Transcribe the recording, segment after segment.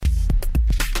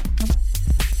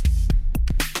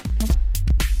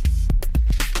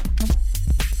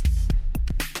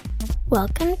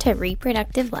Welcome to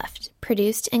Reproductive Left,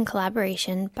 produced in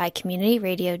collaboration by Community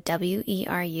Radio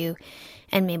WERU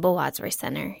and Mabel Wadsworth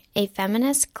Center, a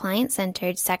feminist,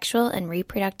 client-centered sexual and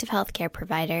reproductive health care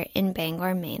provider in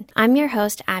Bangor, Maine. I'm your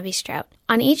host, Abby Strout.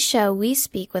 On each show, we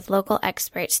speak with local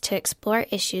experts to explore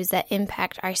issues that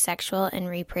impact our sexual and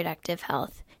reproductive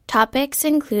health. Topics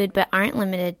include, but aren't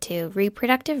limited to,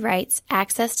 reproductive rights,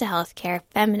 access to healthcare,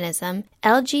 feminism,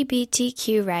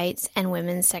 LGBTQ rights, and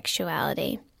women's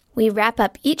sexuality. We wrap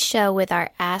up each show with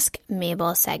our Ask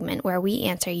Mabel segment, where we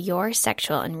answer your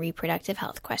sexual and reproductive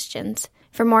health questions.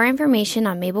 For more information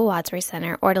on Mabel Wadsworth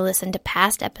Center or to listen to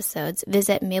past episodes,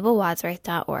 visit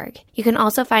mabelwadsworth.org. You can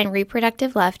also find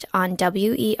Reproductive Left on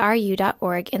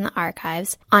weru.org in the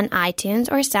archives, on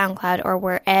iTunes or SoundCloud, or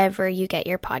wherever you get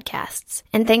your podcasts.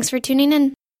 And thanks for tuning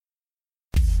in.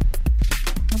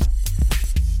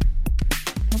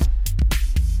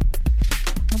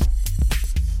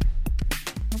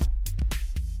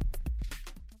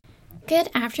 Good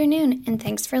afternoon, and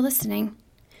thanks for listening.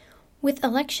 With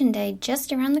Election Day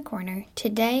just around the corner,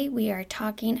 today we are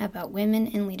talking about women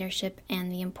in leadership and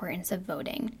the importance of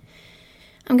voting.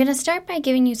 I'm going to start by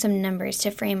giving you some numbers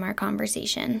to frame our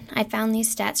conversation. I found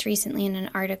these stats recently in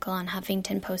an article on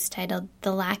Huffington Post titled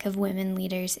 "The Lack of Women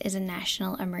Leaders is a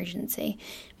National Emergency"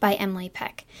 by Emily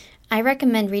Peck. I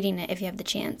recommend reading it if you have the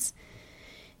chance.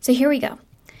 So here we go.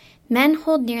 Men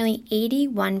hold nearly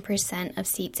 81% of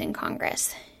seats in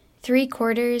Congress.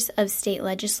 3/4 of state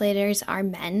legislators are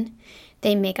men.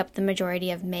 They make up the majority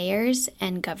of mayors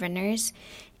and governors,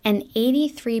 and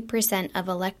 83% of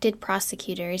elected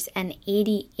prosecutors and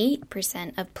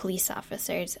 88% of police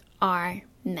officers are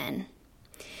men.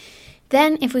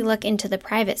 Then, if we look into the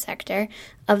private sector,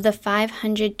 of the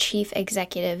 500 chief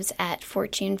executives at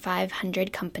Fortune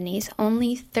 500 companies,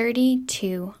 only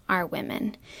 32 are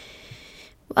women.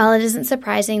 While it isn't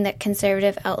surprising that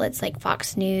conservative outlets like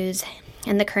Fox News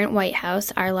and the current White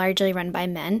House are largely run by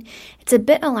men, it's a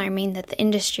bit alarming that the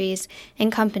industries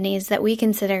and companies that we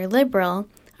consider liberal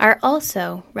are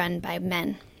also run by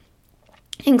men,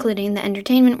 including the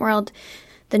entertainment world,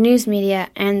 the news media,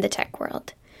 and the tech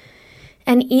world.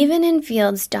 And even in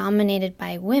fields dominated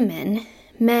by women,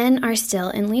 men are still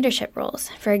in leadership roles.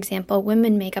 For example,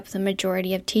 women make up the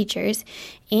majority of teachers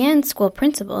and school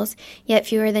principals, yet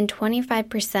fewer than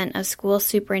 25% of school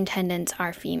superintendents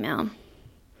are female.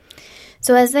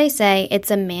 So as they say,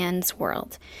 it's a man's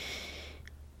world.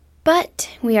 But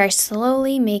we are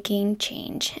slowly making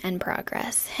change and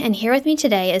progress. And here with me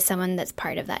today is someone that's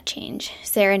part of that change,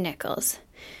 Sarah Nichols.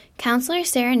 Councillor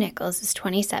Sarah Nichols is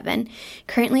 27,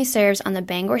 currently serves on the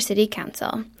Bangor City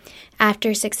Council.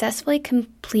 After successfully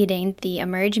completing the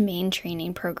Emerge Maine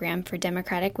training program for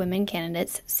Democratic women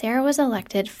candidates, Sarah was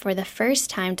elected for the first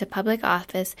time to public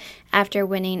office after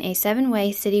winning a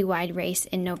 7-way citywide race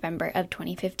in November of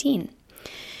 2015.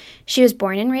 She was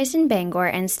born and raised in Bangor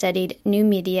and studied new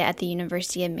media at the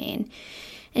University of Maine.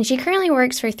 And she currently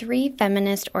works for 3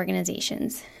 feminist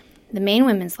organizations: the Maine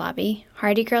Women's Lobby,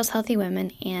 Hardy Girls Healthy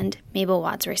Women, and Mabel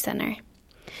Wadsworth Center.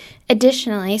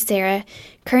 Additionally, Sarah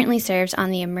currently serves on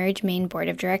the Emerge Maine Board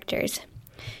of Directors.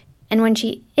 And when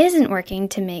she isn't working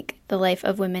to make the life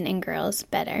of women and girls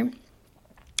better,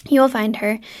 you'll find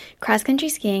her cross-country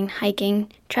skiing,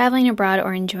 hiking, traveling abroad,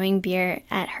 or enjoying beer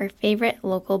at her favorite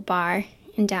local bar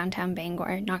in downtown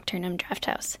Bangor, Nocturnum Draft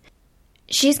House.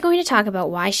 She's going to talk about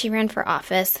why she ran for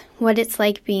office, what it's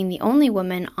like being the only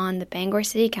woman on the Bangor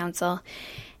City Council,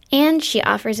 and she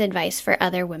offers advice for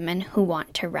other women who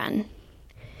want to run.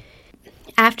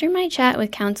 After my chat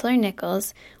with Councillor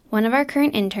Nichols, one of our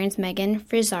current interns, Megan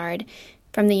Frizzard,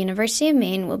 from the University of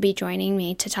Maine, will be joining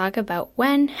me to talk about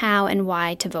when, how, and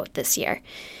why to vote this year.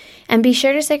 And be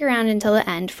sure to stick around until the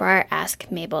end for our Ask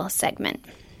Mabel segment.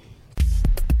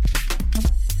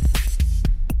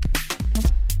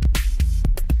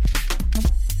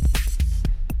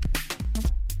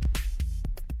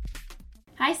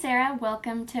 Hi, Sarah.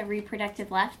 Welcome to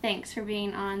Reproductive Left. Thanks for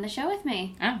being on the show with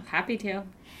me. Oh, happy to.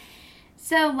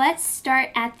 So let's start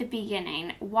at the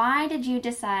beginning. Why did you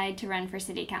decide to run for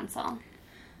city council?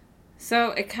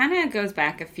 So it kind of goes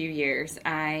back a few years.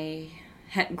 I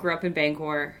grew up in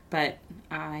Bangor, but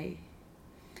I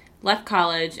left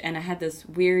college and I had this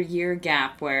weird year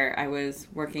gap where I was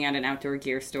working at an outdoor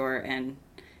gear store and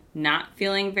not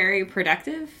feeling very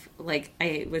productive. Like,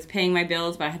 I was paying my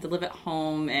bills, but I had to live at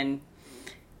home, and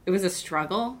it was a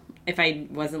struggle. If I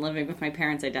wasn't living with my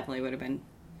parents, I definitely would have been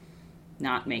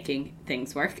not making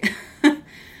things work.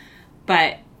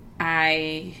 But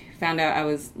I found out I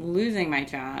was losing my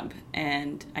job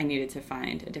and I needed to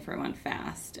find a different one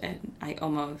fast. And I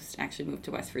almost actually moved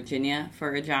to West Virginia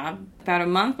for a job. About a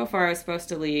month before I was supposed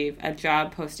to leave, a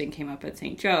job posting came up at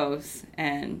St. Joe's,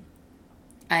 and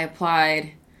I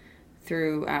applied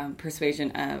through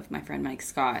persuasion of my friend Mike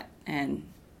Scott. And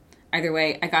either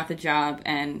way, I got the job,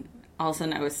 and all of a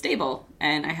sudden I was stable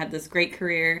and I had this great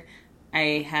career.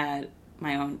 I had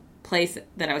my own place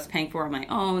that I was paying for on my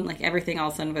own. Like, everything all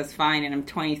of a sudden was fine, and I'm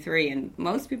 23, and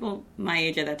most people my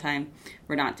age at that time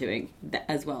were not doing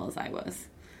as well as I was.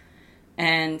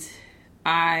 And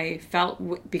I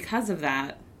felt, because of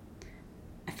that,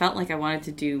 I felt like I wanted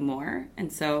to do more.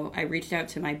 And so I reached out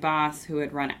to my boss, who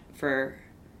had run for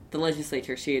the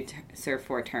legislature. She had served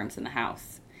 4 terms in the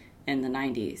House in the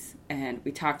 90s, and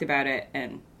we talked about it,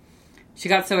 and she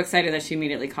got so excited that she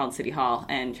immediately called City Hall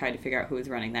and tried to figure out who was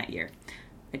running that year.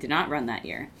 I did not run that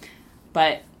year.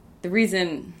 But the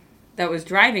reason that was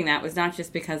driving that was not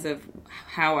just because of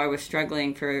how I was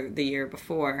struggling for the year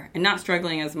before, and not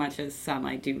struggling as much as some,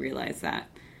 I do realize that,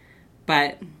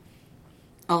 but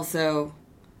also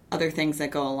other things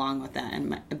that go along with that.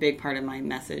 And a big part of my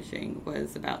messaging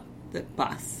was about the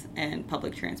bus and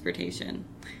public transportation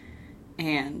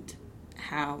and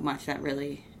how much that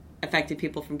really affected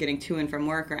people from getting to and from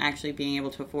work, or actually being able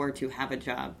to afford to have a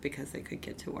job because they could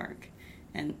get to work.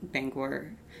 And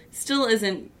Bangor still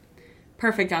isn't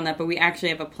perfect on that, but we actually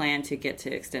have a plan to get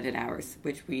to extended hours,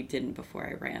 which we didn't before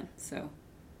I ran. So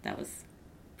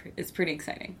it's pretty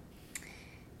exciting.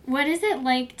 What is it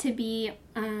like to be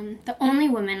the only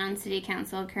woman on City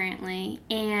Council currently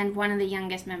and one of the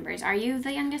youngest members? Are you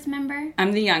the youngest member?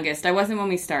 I'm the youngest. I wasn't when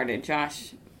we started.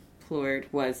 Josh Pleward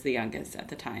was the youngest at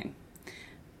the time.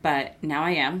 But now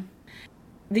I am.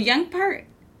 The young part,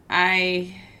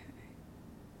 I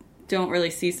don't really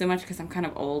see so much because I'm kind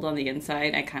of old on the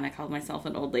inside. I kind of call myself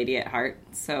an old lady at heart.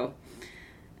 So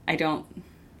I don't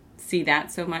see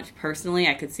that so much personally.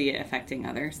 I could see it affecting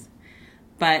others.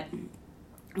 But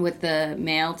with the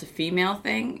male to female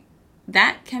thing,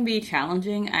 that can be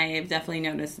challenging. I have definitely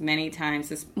noticed many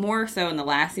times, more so in the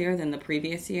last year than the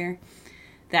previous year,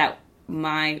 that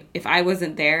if I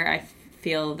wasn't there, I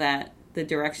feel that the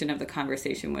direction of the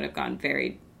conversation would have gone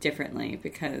very differently,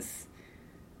 because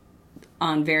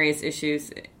on various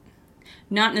issues,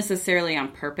 not necessarily on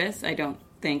purpose, I don't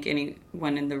think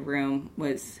anyone in the room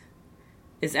is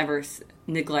ever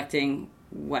neglecting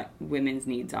what women's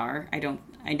needs are.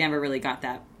 I never really got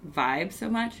that vibe so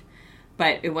much,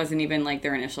 but it wasn't even like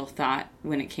their initial thought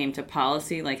when it came to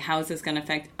policy, like, how is this going to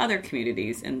affect other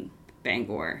communities in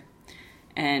Bangor?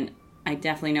 And I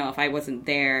definitely know if I wasn't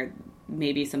there,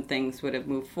 maybe some things would have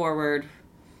moved forward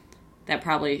that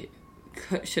probably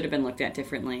should have been looked at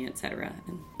differently, etc.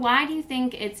 Why do you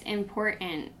think it's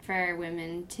important for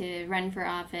women to run for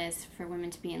office, for women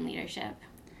to be in leadership?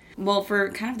 Well,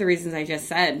 for kind of the reasons I just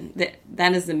said,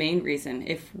 that is the main reason.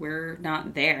 If we're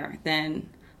not there, then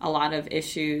a lot of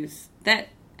issues that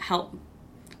help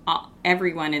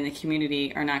everyone in the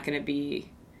community are not going to be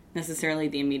necessarily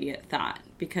the immediate thought,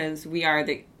 because we are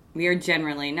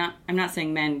generally not, I'm not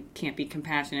saying men can't be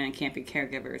compassionate and can't be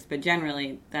caregivers, but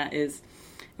generally that is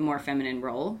a more feminine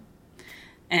role.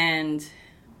 And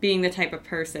being the type of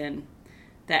person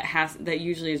that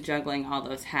usually is juggling all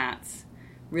those hats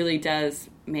really does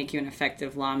make you an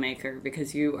effective lawmaker,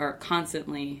 because you are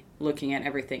constantly looking at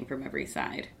everything from every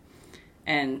side.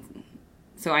 And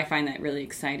so I find that really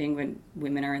exciting when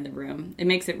women are in the room. It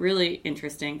makes it really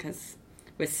interesting because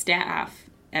with staff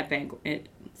at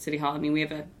City Hall, I mean, we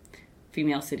have a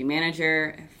female city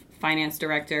manager, finance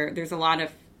director. There's a lot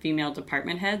of female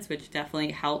department heads, which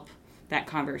definitely help that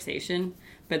conversation,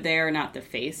 but they are not the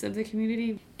face of the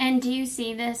community. And do you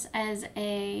see this as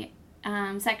a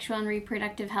sexual and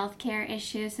reproductive health care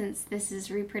issue, since this is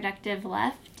reproductive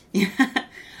left?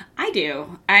 I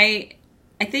do. I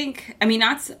think,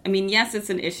 yes, it's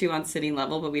an issue on city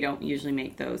level, but we don't usually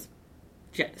make those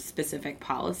specific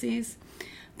policies.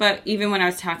 But even when I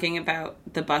was talking about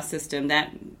the bus system,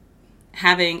 that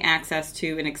having access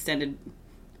to an extended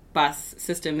bus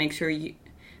system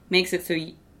makes it so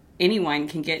anyone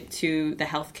can get to the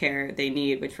health care they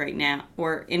need, which right now,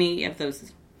 or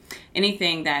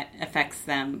anything that affects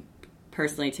them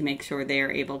personally, to make sure they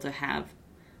are able to have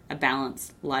a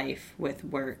balanced life with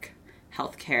work,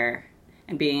 health care,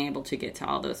 and being able to get to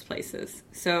all those places.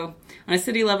 So on a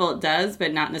city level it does,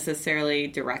 but not necessarily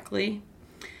directly.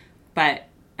 But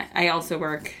I also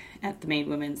work at the Maine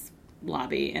Women's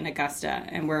Lobby in Augusta,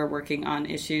 and we're working on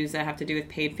issues that have to do with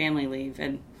paid family leave,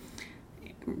 and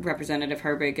Representative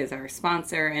Herbig is our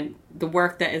sponsor, and the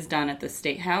work that is done at the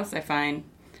State House I find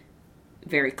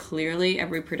very clearly a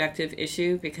reproductive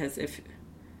issue, because if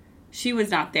she was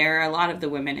not there, a lot of the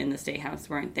women in the State House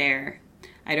weren't there.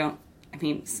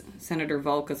 Senator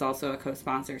Volk is also a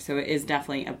co-sponsor, so it is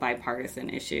definitely a bipartisan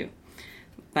issue.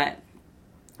 But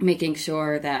making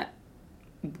sure that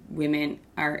women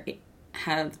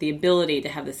have the ability to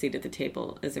have the seat at the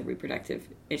table is a reproductive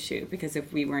issue, because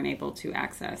if we weren't able to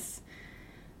access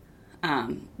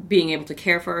being able to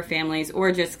care for our families,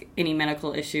 or just any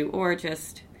medical issue, or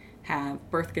just have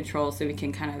birth control so we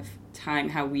can kind of time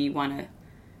how we want to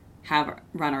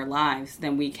run our lives,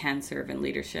 then we can serve in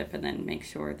leadership and then make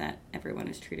sure that everyone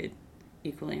is treated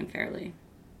equally and fairly.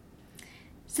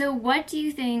 So what do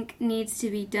you think needs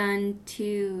to be done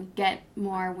to get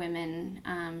more women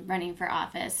running for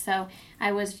office? So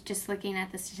I was just looking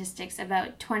at the statistics.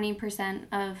 About 20%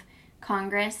 of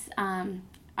Congress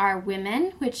are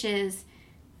women, which is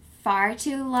far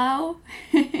too low.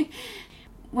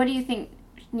 What do you think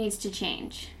needs to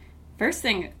change? First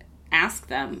thing, ask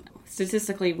them.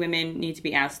 Statistically, women need to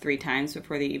be asked 3 times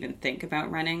before they even think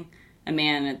about running. A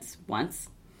man, it's once.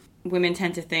 Women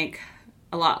tend to think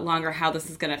a lot longer how this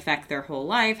is going to affect their whole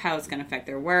life, how it's going to affect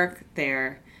their work,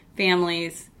 their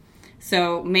families.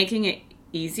 So making it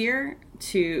easier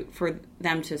for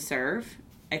them to serve,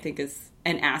 I think,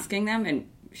 and asking them and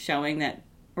showing that,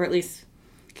 or at least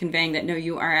conveying that, no,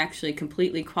 you are actually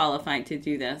completely qualified to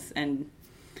do this, and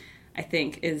I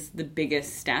think is the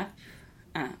biggest step.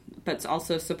 But it's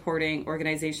also supporting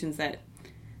organizations that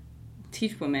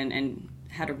teach women and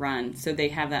how to run, so they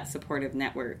have that supportive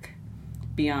network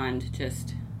beyond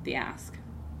just the ask.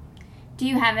 Do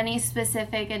you have any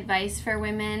specific advice for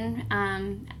women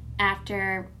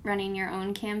after running your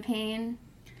own campaign?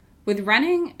 With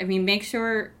running, make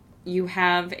sure you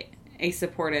have a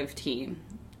supportive team.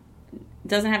 It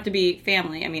doesn't have to be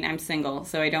family. I'm single,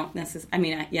 so I don't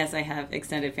necessarily, yes, I have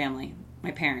extended family,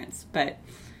 my parents, but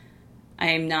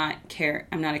I'm not a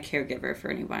caregiver for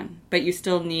anyone. But you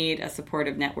still need a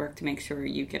supportive network to make sure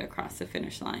you get across the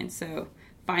finish line. So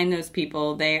find those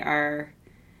people. They are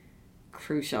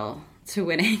crucial to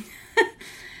winning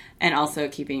and also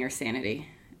keeping your sanity.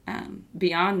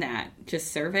 Beyond that,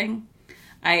 just serving.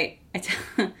 There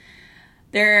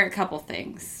are a couple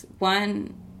things.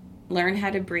 One, learn how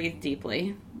to breathe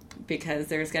deeply, because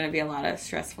there's going to be a lot of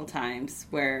stressful times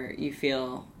where you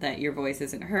feel that your voice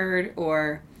isn't heard,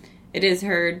 or it is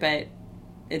heard, but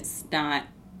it's not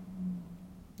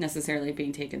necessarily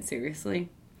being taken seriously.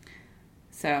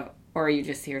 So, or you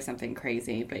just hear something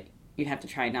crazy, but you have to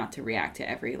try not to react to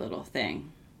every little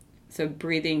thing. So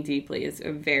breathing deeply is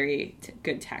a very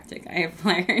good tactic I have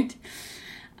learned.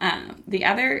 The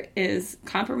other is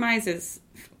compromise is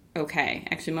okay.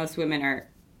 Actually, most women are.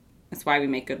 That's why we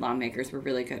make good lawmakers. We're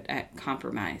really good at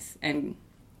compromise.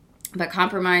 But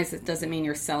compromise, it doesn't mean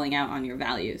you're selling out on your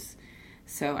values.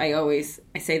 So I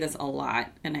say this a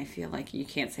lot, and I feel like you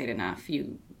can't say it enough.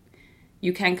 You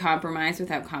can compromise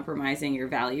without compromising your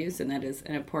values, and that is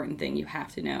an important thing. You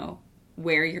have to know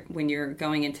when you're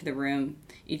going into the room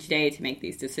each day to make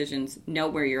these decisions, know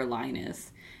where your line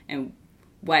is and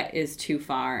what is too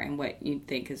far and what you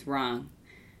think is wrong.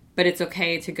 But it's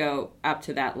okay to go up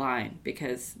to that line,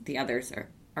 because the others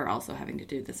are also having to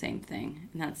do the same thing.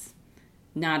 And that's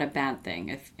not a bad thing.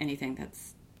 If anything,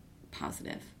 that's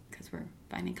positive, because we're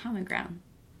finding common ground.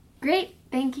 Great.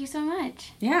 Thank you so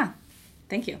much. Yeah.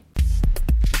 Thank you.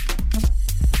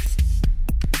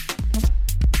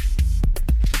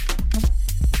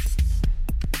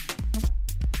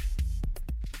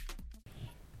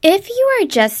 If you are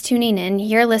just tuning in,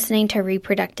 you're listening to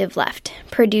Reproductive Left,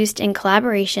 produced in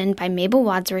collaboration by Mabel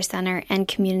Wadsworth Center and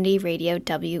Community Radio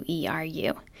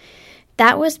WERU.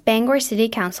 That was Bangor City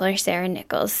Councilor Sarah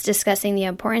Nichols discussing the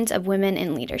importance of women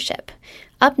in leadership.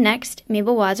 Up next,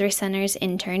 Mabel Wadsworth Center's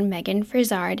intern Megan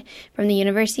Frizard from the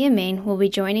University of Maine will be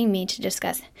joining me to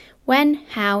discuss when,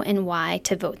 how, and why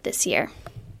to vote this year.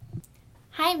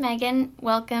 Hi, Megan.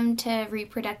 Welcome to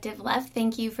Reproductive Left.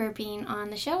 Thank you for being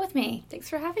on the show with me. Thanks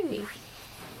for having me.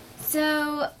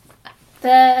 So,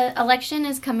 the election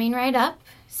is coming right up.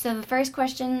 So the first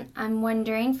question I'm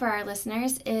wondering for our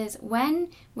listeners is when,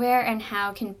 where, and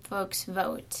how can folks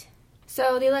vote?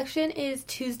 So the election is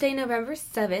Tuesday, November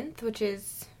 7th, which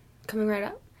is coming right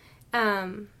up.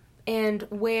 And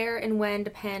where and when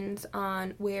depends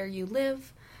on where you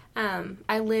live.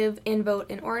 I live and vote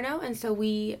in Orono, and so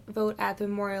we vote at the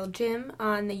Memorial Gym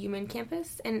on the UMaine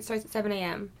campus, and it starts at 7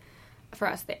 a.m. for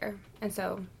us there. And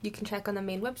so you can check on the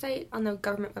main website, on the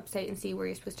government website, and see where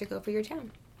you're supposed to go for your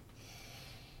town.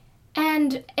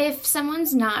 And if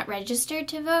someone's not registered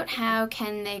to vote, how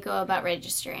can they go about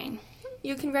registering?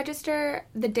 You can register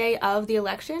the day of the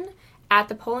election at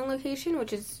the polling location,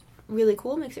 which is really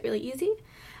cool, makes it really easy.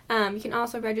 You can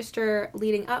also register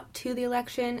leading up to the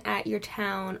election at your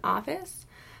town office.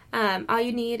 All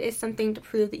you need is something to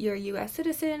prove that you're a U.S.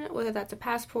 citizen, whether that's a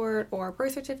passport or a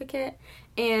birth certificate,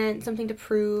 and something to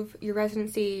prove your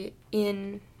residency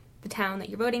in the town that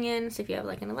you're voting in. So if you have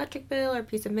like an electric bill or a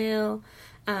piece of mail,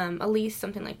 a lease,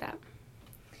 something like that.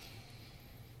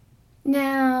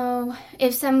 Now,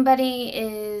 if somebody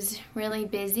is really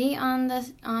busy on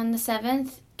the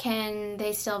 7th, can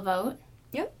they still vote?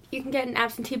 Yep. You can get an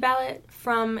absentee ballot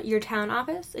from your town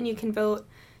office, and you can vote.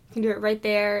 You can do it right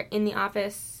there in the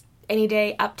office any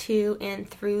day up to and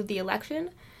through the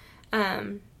election.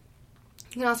 You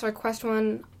can also request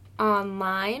one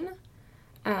online.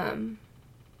 Might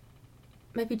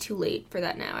be too late for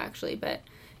that now, actually, but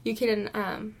you can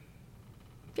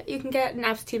get an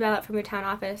absentee ballot from your town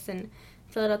office and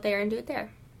fill it out there and do it there.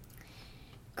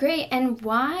 Great. And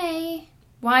why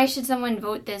should someone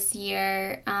vote this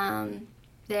year?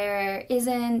 There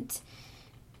isn't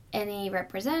any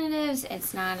representatives.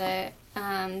 It's not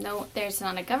there's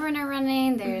not a governor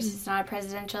running. It's not a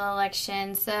presidential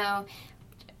election. So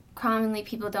commonly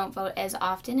people don't vote as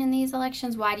often in these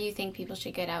elections. Why do you think people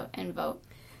should get out and vote?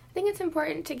 I think it's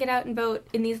important to get out and vote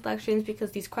in these elections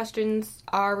because these questions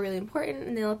are really important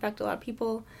and they'll affect a lot of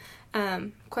people.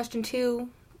 Question 2,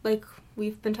 like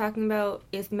we've been talking about,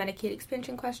 is the Medicaid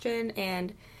expansion question,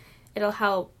 and it'll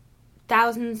help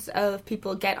thousands of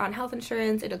people get on health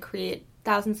insurance. It'll create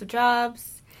thousands of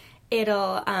jobs.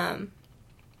 It'll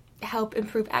help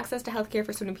improve access to healthcare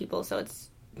for so many people. So it's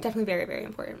definitely very, very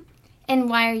important. And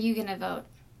why are you going to vote?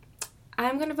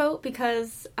 I'm going to vote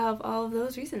because of all of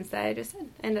those reasons that I just said.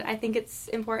 And I think it's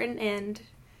important and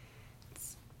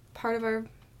it's part of our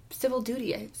civil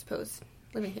duty, I suppose,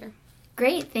 living here.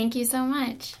 Great. Thank you so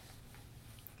much.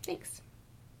 Thanks.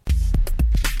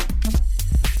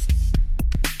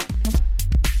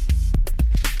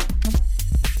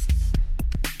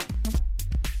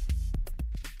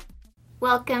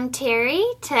 Welcome, Terry,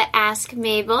 to Ask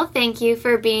Mabel. Thank you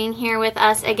for being here with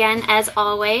us again, as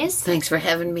always. Thanks for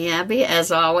having me, Abby,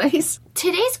 as always.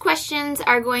 Today's questions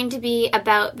are going to be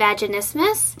about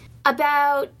vaginismus.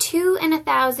 About 2 in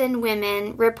 1,000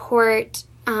 women report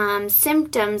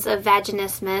symptoms of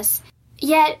vaginismus,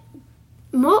 yet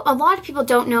a lot of people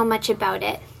don't know much about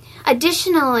it.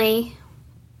 Additionally,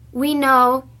 we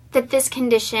know that this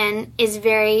condition is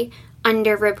very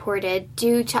underreported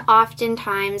due to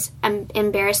oftentimes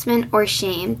embarrassment or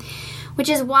shame, which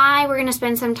is why we're going to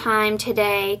spend some time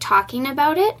today talking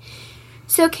about it.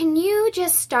 So can you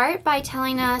just start by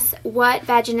telling us what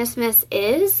vaginismus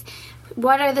is,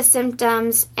 what are the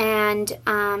symptoms, and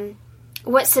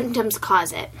what symptoms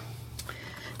cause it?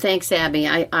 Thanks, Abby.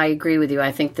 I agree with you.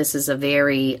 I think this is a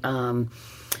very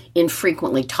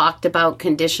infrequently talked about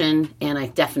condition, and I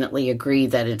definitely agree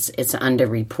that it's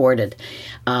underreported.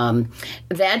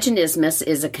 Vaginismus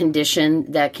is a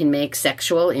condition that can make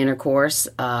sexual intercourse,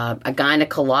 a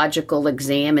gynecological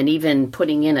exam, and even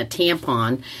putting in a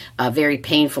tampon a very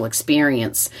painful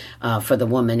experience for the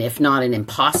woman, if not an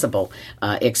impossible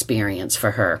experience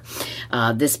for her.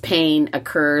 This pain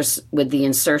occurs with the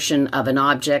insertion of an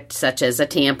object such as a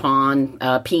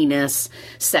tampon, penis,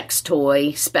 sex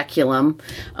toy, speculum,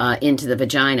 into the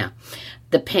vagina.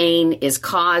 The pain is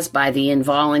caused by the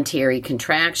involuntary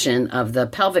contraction of the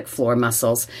pelvic floor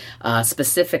muscles,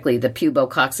 specifically the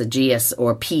pubococcygeus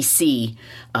or PC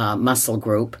muscle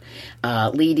group,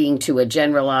 leading to a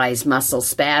generalized muscle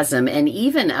spasm and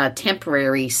even a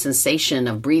temporary sensation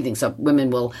of breathing. So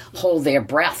women will hold their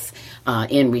breath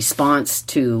in response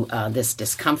to this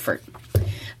discomfort.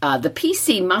 The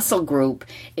PC muscle group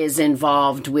is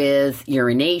involved with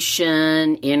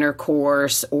urination,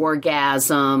 intercourse,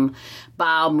 orgasm,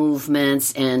 bowel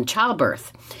movements, and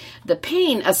childbirth. The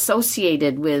pain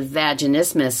associated with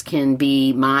vaginismus can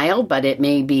be mild, but it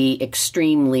may be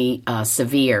extremely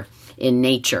severe in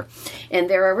nature. And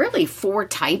there are really 4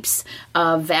 types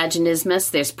of vaginismus.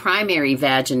 There's primary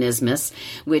vaginismus,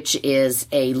 which is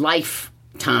a lifetime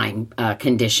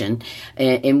condition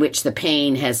in which the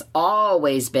pain has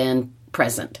always been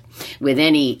present with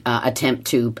any attempt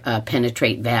to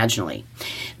penetrate vaginally.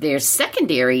 There's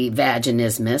secondary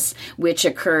vaginismus, which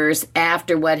occurs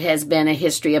after what has been a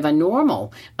history of a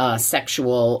normal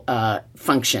sexual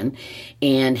function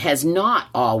and has not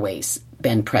always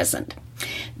been present.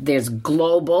 There's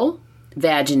global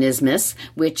vaginismus,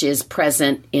 which is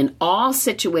present in all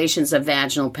situations of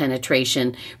vaginal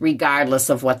penetration, regardless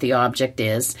of what the object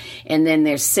is. And then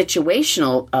there's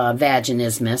situational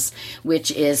vaginismus,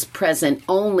 which is present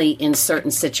only in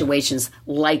certain situations,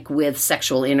 like with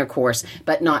sexual intercourse,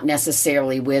 but not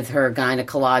necessarily with her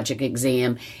gynecologic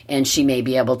exam, and she may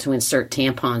be able to insert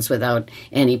tampons without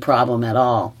any problem at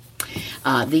all.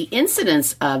 The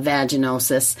incidence of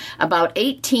vaginosis, about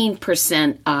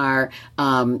 18% are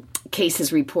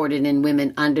cases reported in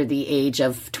women under the age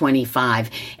of 25.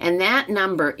 And that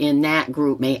number in that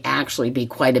group may actually be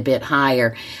quite a bit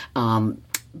higher,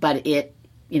 but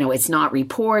it's not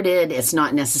reported, it's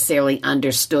not necessarily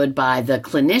understood by the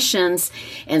clinicians,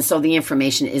 and so the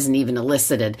information isn't even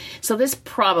elicited. So this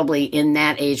probably in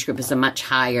that age group is a much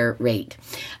higher rate.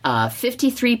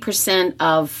 53%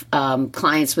 of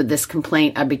clients with this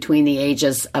complaint are between the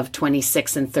ages of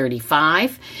 26 and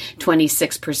 35.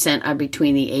 26% are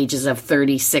between the ages of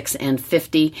 36 and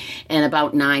 50, and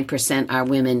about 9% are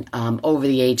women over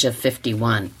the age of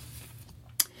 51.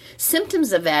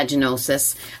 Symptoms of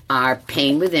vaginosis are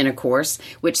pain with intercourse,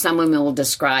 which some women will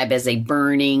describe as a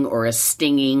burning or a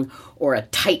stinging or a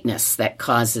tightness that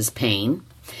causes pain.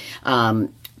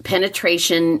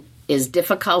 Penetration is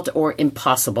difficult or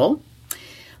impossible.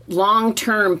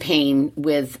 Long-term pain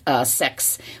with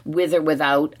sex with or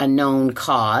without a known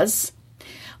cause.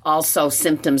 Also,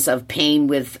 symptoms of pain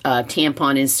with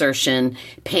tampon insertion,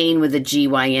 pain with a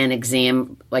GYN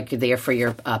exam, like you're there for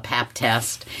your Pap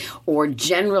test, or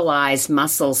generalized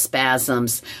muscle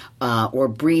spasms or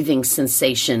breathing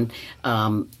sensation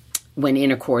when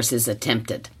intercourse is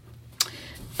attempted.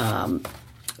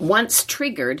 Once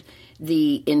triggered,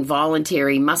 the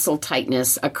involuntary muscle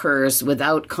tightness occurs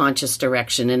without conscious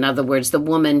direction. In other words, the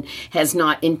woman has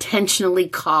not intentionally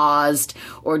caused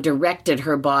or directed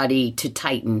her body to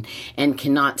tighten and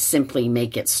cannot simply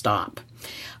make it stop.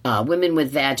 Women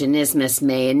with vaginismus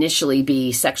may initially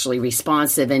be sexually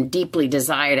responsive and deeply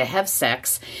desire to have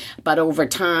sex, but over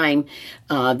time,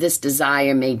 this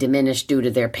desire may diminish due to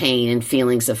their pain and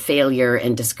feelings of failure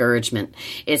and discouragement.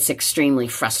 It's extremely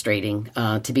frustrating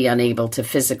to be unable to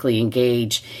physically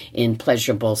engage in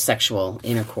pleasurable sexual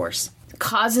intercourse.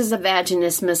 Causes of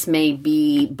vaginismus may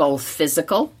be both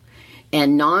physical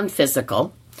and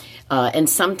non-physical. And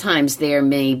sometimes there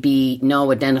may be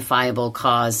no identifiable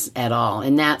cause at all.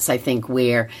 And that's, I think,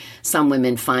 where some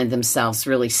women find themselves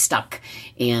really stuck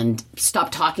and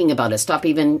stop talking about it, stop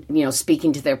even,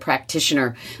 speaking to their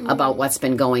practitioner about what's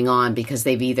been going on because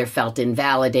they've either felt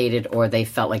invalidated or they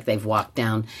felt like they've walked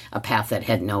down a path that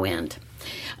had no end.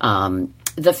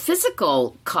 The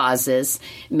physical causes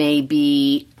may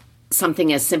be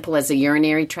something as simple as a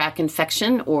urinary tract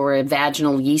infection or a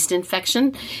vaginal yeast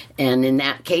infection. And in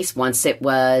that case, once it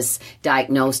was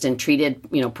diagnosed and treated,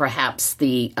 perhaps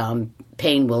the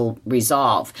pain will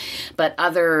resolve. But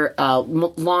other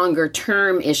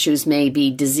longer-term issues may be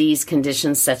disease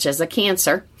conditions such as a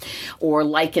cancer or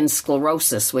lichen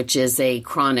sclerosis, which is a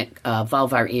chronic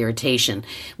vulvar irritation,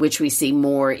 which we see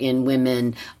more in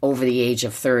women over the age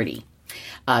of 30.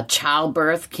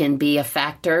 Childbirth can be a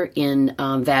factor in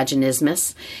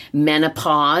vaginismus.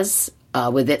 Menopause,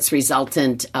 with its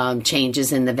resultant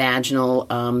changes in the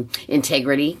vaginal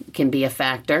integrity, can be a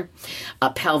factor.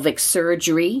 Pelvic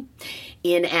surgery,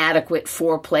 inadequate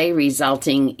foreplay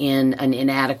resulting in an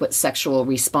inadequate sexual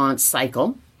response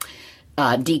cycle.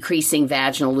 Decreasing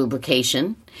vaginal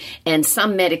lubrication, and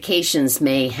some medications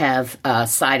may have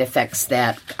side effects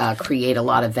that create a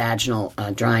lot of vaginal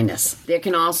dryness. There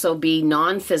can also be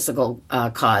non-physical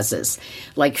causes,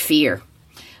 like fear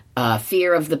of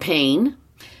the pain,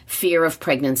 fear of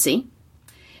pregnancy.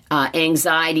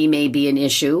 Anxiety may be an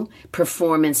issue,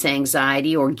 performance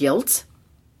anxiety or guilt.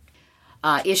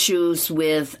 Issues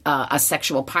with a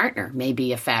sexual partner may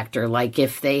be a factor, like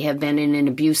if they have been in an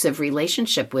abusive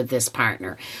relationship with this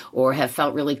partner or have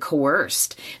felt really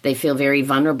coerced. They feel very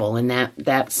vulnerable, and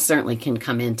that certainly can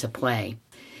come into play.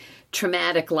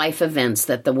 Traumatic life events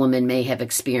that the woman may have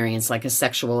experienced, like a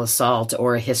sexual assault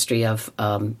or a history of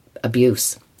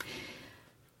abuse.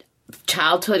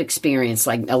 Childhood experience,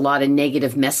 like a lot of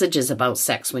negative messages about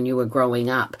sex when you were growing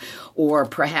up, or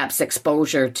perhaps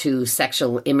exposure to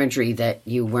sexual imagery that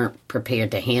you weren't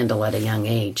prepared to handle at a young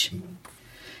age.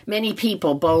 Many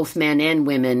people, both men and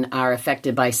women, are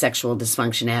affected by sexual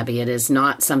dysfunction, Abby. It is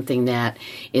not something that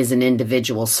is an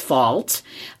individual's fault,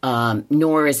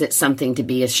 nor is it something to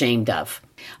be ashamed of.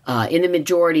 In the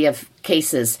majority of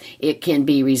cases, it can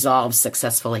be resolved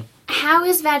successfully. How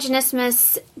is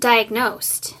vaginismus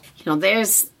diagnosed?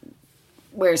 There's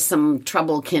where some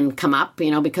trouble can come up,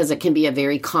 because it can be a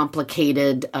very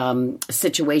complicated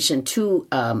situation to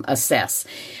assess.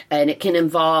 And it can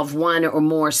involve one or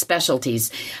more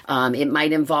specialties. It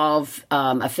might involve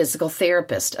a physical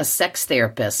therapist, a sex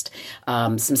therapist,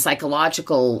 some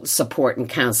psychological support and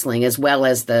counseling, as well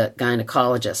as the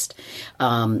gynecologist.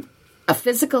 A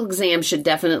physical exam should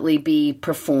definitely be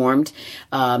performed,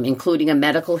 including a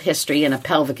medical history and a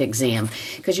pelvic exam,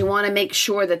 because you want to make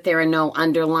sure that there are no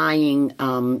underlying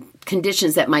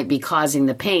conditions that might be causing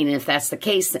the pain. And if that's the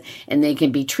case and they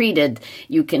can be treated,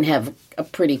 you can have a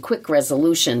pretty quick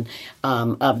resolution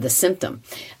of the symptom.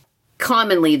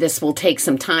 Commonly, this will take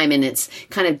some time, and it's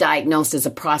kind of diagnosed as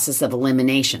a process of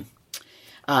elimination.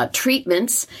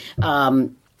 Treatments,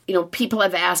 people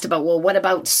have asked about, well, what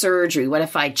about surgery? What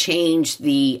if I change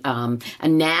the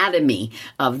anatomy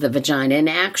of the vagina? And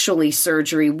actually,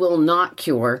 surgery will not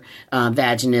cure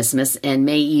vaginismus and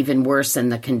may even worsen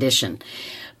the condition.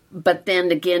 But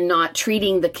then again, not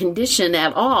treating the condition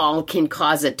at all can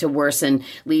cause it to worsen,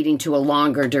 leading to a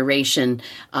longer duration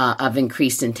of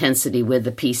increased intensity with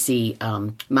the PC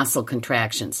muscle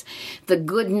contractions. The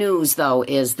good news, though,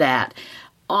 is that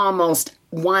almost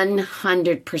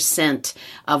 100%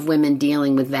 of women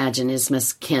dealing with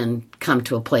vaginismus can come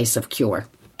to a place of cure.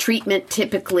 Treatment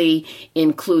typically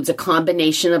includes a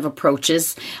combination of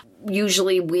approaches.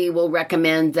 Usually we will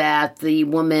recommend that the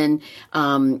woman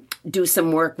do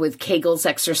some work with Kegel's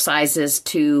exercises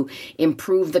to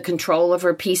improve the control of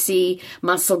her PC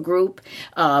muscle group.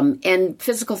 And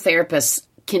physical therapists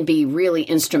can be really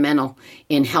instrumental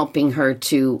in helping her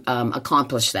to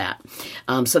accomplish that.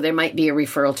 So there might be a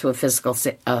referral to a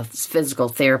physical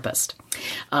therapist.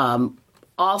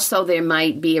 Also, there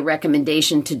might be a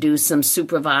recommendation to do some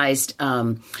supervised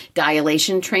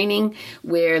dilation training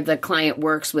where the client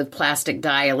works with plastic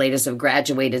dilators of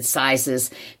graduated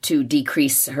sizes to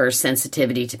decrease her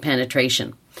sensitivity to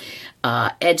penetration.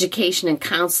 Education and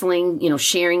counseling,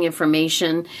 sharing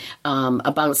information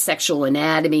about sexual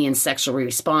anatomy and sexual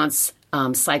response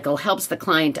cycle helps the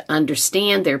client to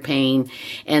understand their pain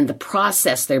and the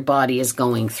process their body is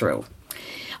going through.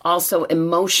 Also,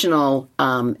 emotional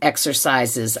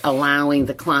exercises, allowing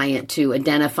the client to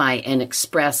identify and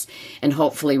express and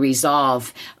hopefully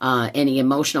resolve any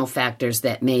emotional factors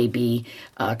that may be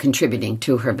contributing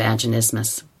to her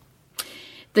vaginismus.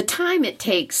 The time it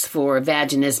takes for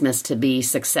vaginismus to be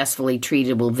successfully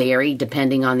treated will vary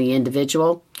depending on the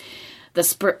individual.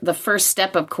 The first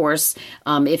step, of course,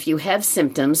 if you have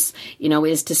symptoms,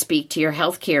 is to speak to your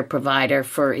healthcare provider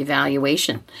for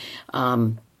evaluation.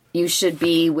 You should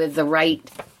be with the right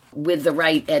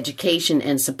education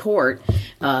and support,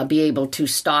 be able to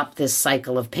stop this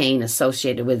cycle of pain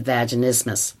associated with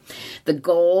vaginismus. The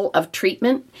goal of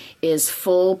treatment is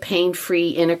full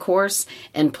pain-free intercourse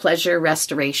and pleasure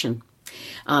restoration.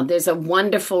 There's a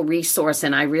wonderful resource,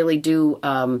 and I really do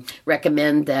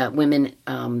recommend that women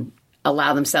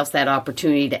allow themselves that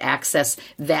opportunity to access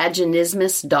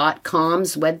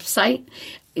vaginismus.com's website.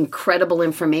 Incredible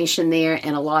information there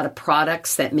and a lot of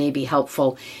products that may be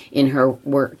helpful in her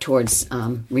work towards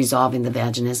resolving the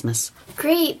vaginismus.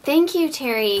 Great. Thank you,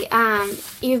 Terry.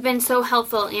 You've been so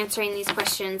helpful answering these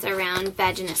questions around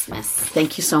vaginismus.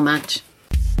 Thank you so much.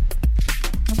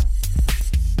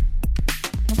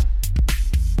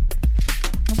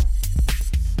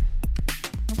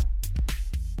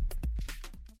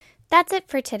 That's it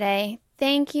for today.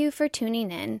 Thank you for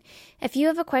tuning in. If you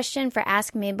have a question for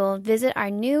Ask Mabel, visit our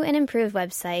new and improved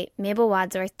website,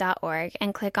 mabelwadsworth.org,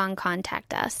 and click on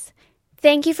Contact Us.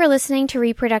 Thank you for listening to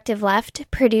Reproductive Left,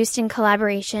 produced in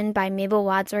collaboration by Mabel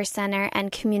Wadsworth Center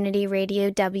and Community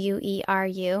Radio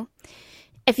WERU.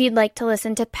 If you'd like to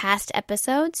listen to past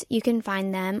episodes, you can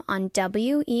find them on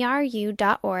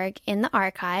weru.org in the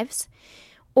archives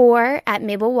or at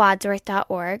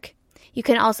mabelwadsworth.org. You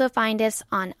can also find us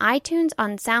on iTunes,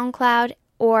 on SoundCloud,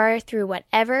 or through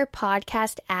whatever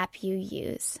podcast app you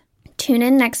use. Tune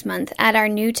in next month at our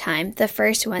new time, the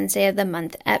first Wednesday of the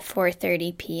month at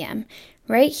 4:30 p.m.,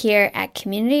 right here at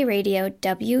Community Radio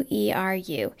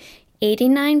WERU,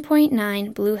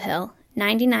 89.9 Blue Hill,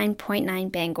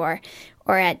 99.9 Bangor,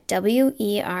 or at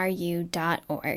weru.org.